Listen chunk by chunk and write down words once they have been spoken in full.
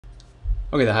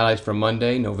Okay, the highlights from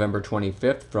Monday, November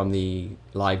 25th from the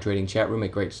live trading chat room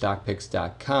at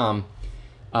greatstockpicks.com.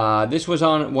 This was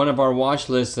on one of our watch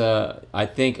lists, I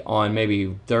think on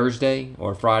maybe Thursday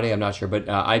or Friday, I'm not sure, but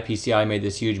IPCI made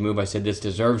this huge move. I said this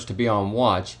deserves to be on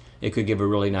watch. It could give a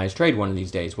really nice trade one of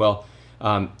these days. Well,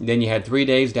 then you had 3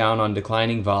 days down on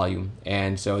declining volume,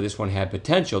 and so this one had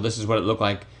potential. This is what it looked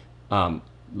like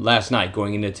last night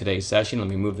going into today's session. Let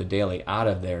me move the daily out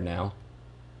of there now.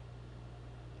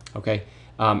 Okay.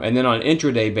 And then on an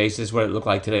intraday basis, what it looked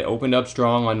like today, opened up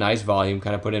strong on nice volume,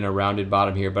 kind of put in a rounded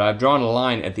bottom here, but I've drawn a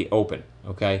line at the open,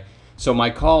 okay? So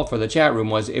my call for the chat room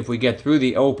was if we get through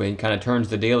the open, kind of turns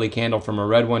the daily candle from a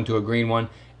red one to a green one,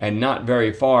 and not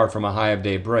very far from a high of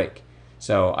day break.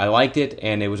 So I liked it,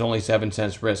 and it was only 7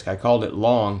 cents risk. I called it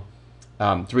long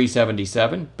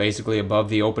 377, basically above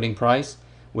the opening price,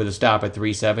 with a stop at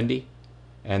 370,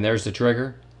 and there's the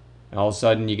trigger. All of a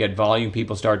sudden, you get volume.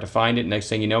 People start to find it. Next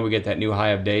thing you know, we get that new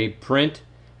high of day print.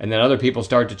 And then other people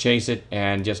start to chase it,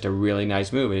 and just a really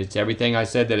nice move. It's everything I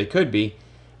said that it could be.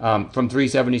 From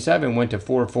 377 went to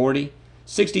 440.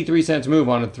 63 cents move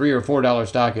on a $3 or $4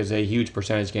 stock is a huge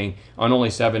percentage gain on only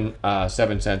 7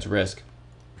 cents risk.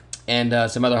 And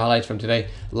some other highlights from today.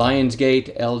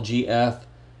 Lionsgate, LGF.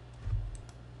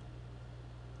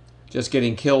 Just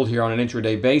getting killed here on an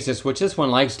intraday basis, which this one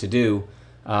likes to do.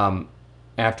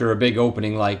 After a big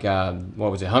opening like,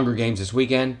 what was it, Hunger Games this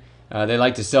weekend. They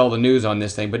like to sell the news on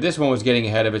this thing, but this one was getting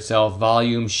ahead of itself,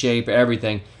 volume, shape,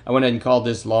 everything. I went ahead and called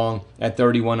this long at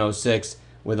 31.06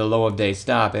 with a low of day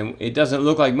stop, and it doesn't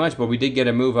look like much, but we did get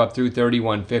a move up through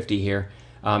 31.50 here.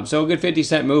 So a good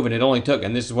 50-cent move, and it only took,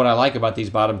 and this is what I like about these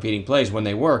bottom-feeding plays when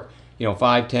they work,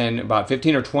 5, 10, about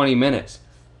 15 or 20 minutes,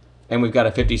 and we've got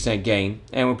a 50-cent gain,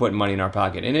 and we're putting money in our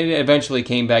pocket. And it eventually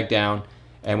came back down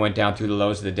and went down through the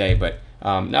lows of the day, but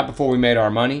not before we made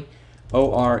our money.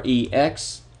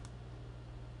 OREX.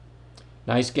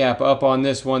 Nice gap up on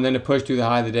this one, then it pushed through the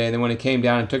high of the day. And then when it came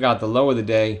down and took out the low of the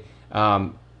day,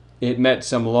 it met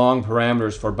some long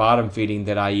parameters for bottom feeding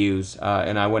that I use.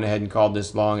 And I went ahead and called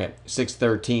this long at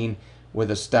 613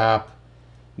 with a stop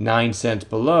 9 cents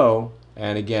below.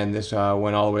 And again, this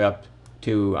went all the way up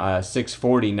to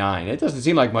 649. It doesn't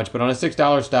seem like much, but on a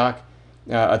 $6 stock,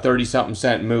 a 30-something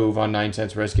cent move on 9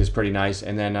 cents risk is pretty nice.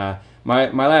 And then my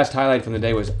last highlight from the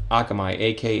day was Akamai,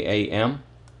 AKAM.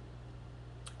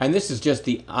 And this is just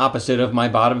the opposite of my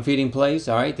bottom feeding plays.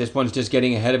 All right, this one's just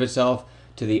getting ahead of itself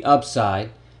to the upside.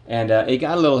 And it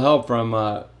got a little help from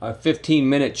a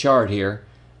 15-minute chart here.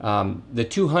 The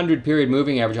 200 period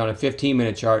moving average on a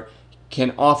 15-minute chart can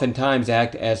oftentimes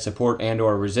act as support and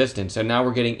or resistance. So now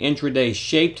we're getting intraday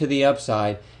shape to the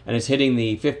upside, and it's hitting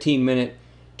the 15-minute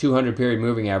 200 period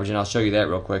moving average, and I'll show you that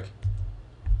real quick.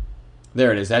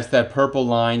 There it is. That's that purple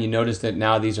line. You notice that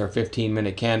now these are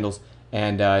 15-minute candles,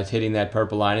 and it's hitting that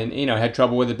purple line. And, I had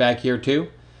trouble with it back here too.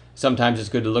 Sometimes it's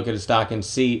good to look at a stock and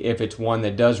see if it's one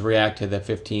that does react to the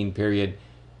 15-minute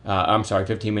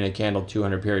candle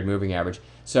 200 period moving average.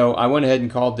 So I went ahead and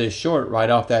called this short right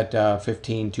off that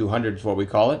 15-200 is what we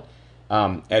call it,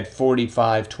 at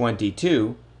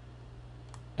 45.22.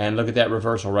 And look at that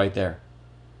reversal right there.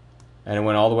 And it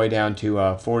went all the way down to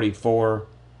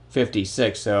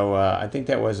 44.56. So I think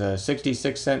that was a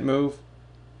 66-cent move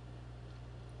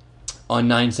on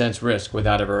 9 cents risk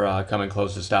without ever coming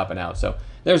close to stopping out. So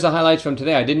there's the highlights from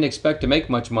today. I didn't expect to make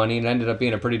much money, and it ended up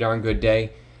being a pretty darn good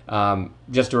day.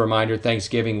 Just a reminder,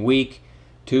 Thanksgiving week.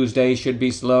 Tuesday should be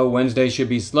slow. Wednesday should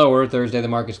be slower. Thursday the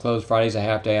market's closed. Friday's a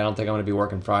half day. I don't think I'm going to be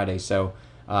working Friday. So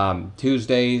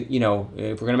Tuesday, if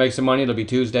we're going to make some money, it'll be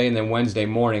Tuesday, and then Wednesday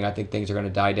morning, I think things are going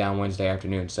to die down Wednesday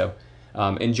afternoon. So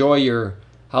enjoy your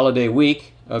holiday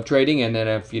week of trading, and then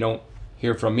if you don't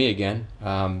hear from me again,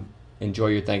 enjoy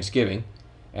your Thanksgiving,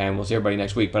 and we'll see everybody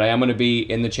next week. But I am going to be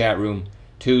in the chat room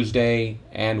Tuesday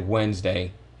and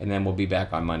Wednesday, and then we'll be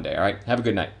back on Monday. All right, have a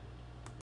good night.